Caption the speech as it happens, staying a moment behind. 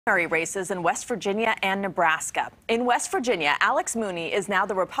Primary races in West Virginia and Nebraska. In West Virginia, Alex Mooney is now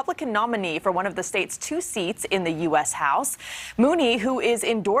the Republican nominee for one of the state's 2 seats in the U.S. House. Mooney, who is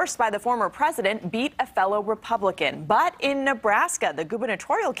endorsed by the former president, beat a fellow Republican. But in Nebraska, the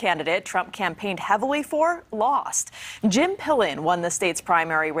gubernatorial candidate Trump campaigned heavily for lost. Jim Pillen won the state's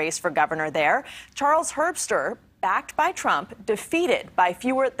primary race for governor there. Charles Herbster, backed by Trump, defeated by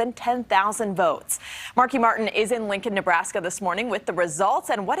fewer than 10,000 votes. Marky Martin is in Lincoln, Nebraska this morning with the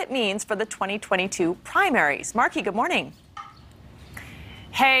results and what it means for the 2022 primaries. Marky, good morning.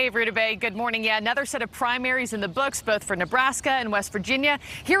 Hey, Ruta Bay, good morning. Yeah, another set of primaries in the books, both for Nebraska and West Virginia.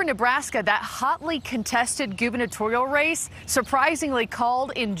 Here in Nebraska, that hotly contested gubernatorial race surprisingly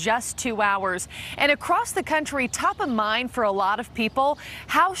called in just 2 hours. And across the country, top of mind for a lot of people,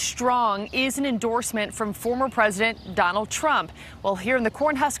 how strong is an endorsement from former President Donald Trump? Well, here in the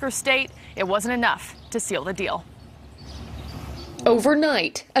Cornhusker state, it wasn't enough to seal the deal.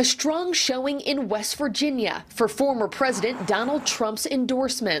 Overnight, a strong showing in West Virginia for former President Donald Trump's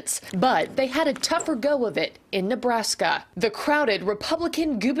endorsements, but they had a tougher go of it in Nebraska. The crowded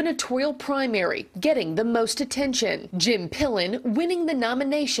Republican gubernatorial primary getting the most attention. Jim Pillen winning the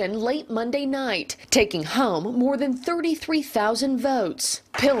nomination late Monday night, taking home more than 33,000 votes.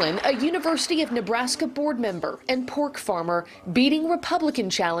 Pillen, a University of Nebraska board member and pork farmer, beating Republican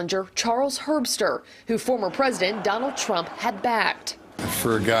challenger Charles Herbster, who former President Donald Trump had backed.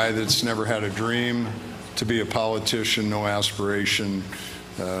 For a guy that's never had a dream to be a politician, no aspiration,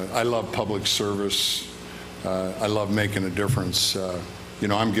 I love public service. I love making a difference.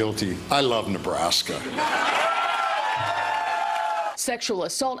 I'm guilty. I love Nebraska. Sexual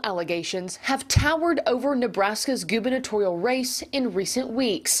assault allegations have towered over Nebraska's gubernatorial race in recent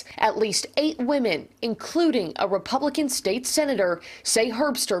weeks. At least 8 women, including a Republican state senator, say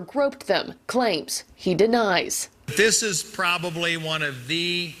Herbster groped them, claims he denies. This is probably one of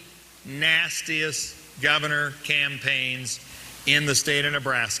the nastiest governor campaigns in the state of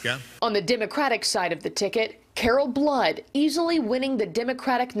Nebraska. On the Democratic side of the ticket, Carol Blood easily winning the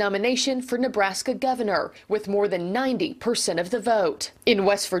Democratic nomination for Nebraska governor with more than 90% of the vote. In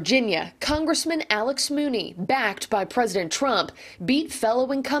West Virginia, Congressman Alex Mooney, backed by President Trump, beat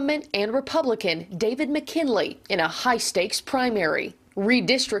fellow incumbent and Republican David McKinley in a high-stakes primary.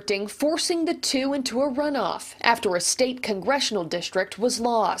 Redistricting forcing the two into a runoff after a state congressional district was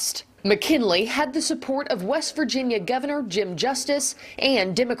lost. McKinley had the support of West Virginia Governor Jim Justice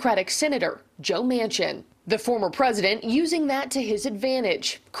and Democratic Senator Joe Manchin. The former president using that to his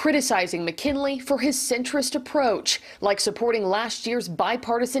advantage, criticizing McKinley for his centrist approach, like supporting last year's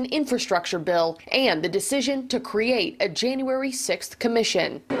bipartisan infrastructure bill and the decision to create a January 6th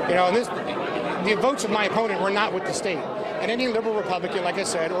commission. The votes of my opponent were not with the state. And any liberal Republican, like I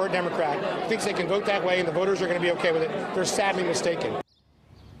said, or a Democrat, thinks they can vote that way and the voters are going to be okay with it. They're sadly mistaken.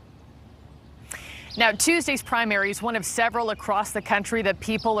 Now, Tuesday's primary is one of several across the country that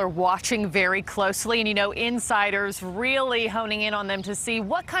people are watching very closely. And, insiders really honing in on them to see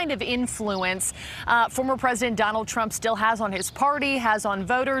what kind of influence former President Donald Trump still has on his party, has on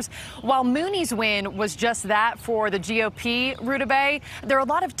voters. While Mooney's win was just that for the GOP, Ruta Bay, there are a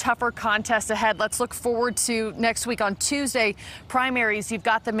lot of tougher contests ahead. Let's look forward to next week on Tuesday. Primaries, you've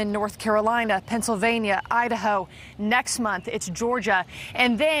got them in North Carolina, Pennsylvania, Idaho. Next month, it's Georgia.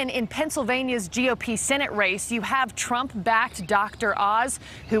 And then in Pennsylvania's GOP Senate race, you have Trump-backed Dr. Oz,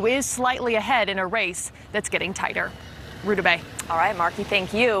 who is slightly ahead in a race that's getting tighter. Ruta Bay. All right, Marky,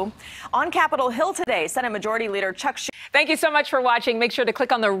 thank you. On Capitol Hill today, Senate Majority Leader Chuck Schumer. Thank you so much for watching. Make sure to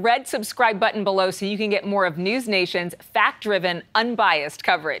click on the red subscribe button below so you can get more of NewsNation's fact-driven, unbiased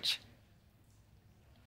coverage.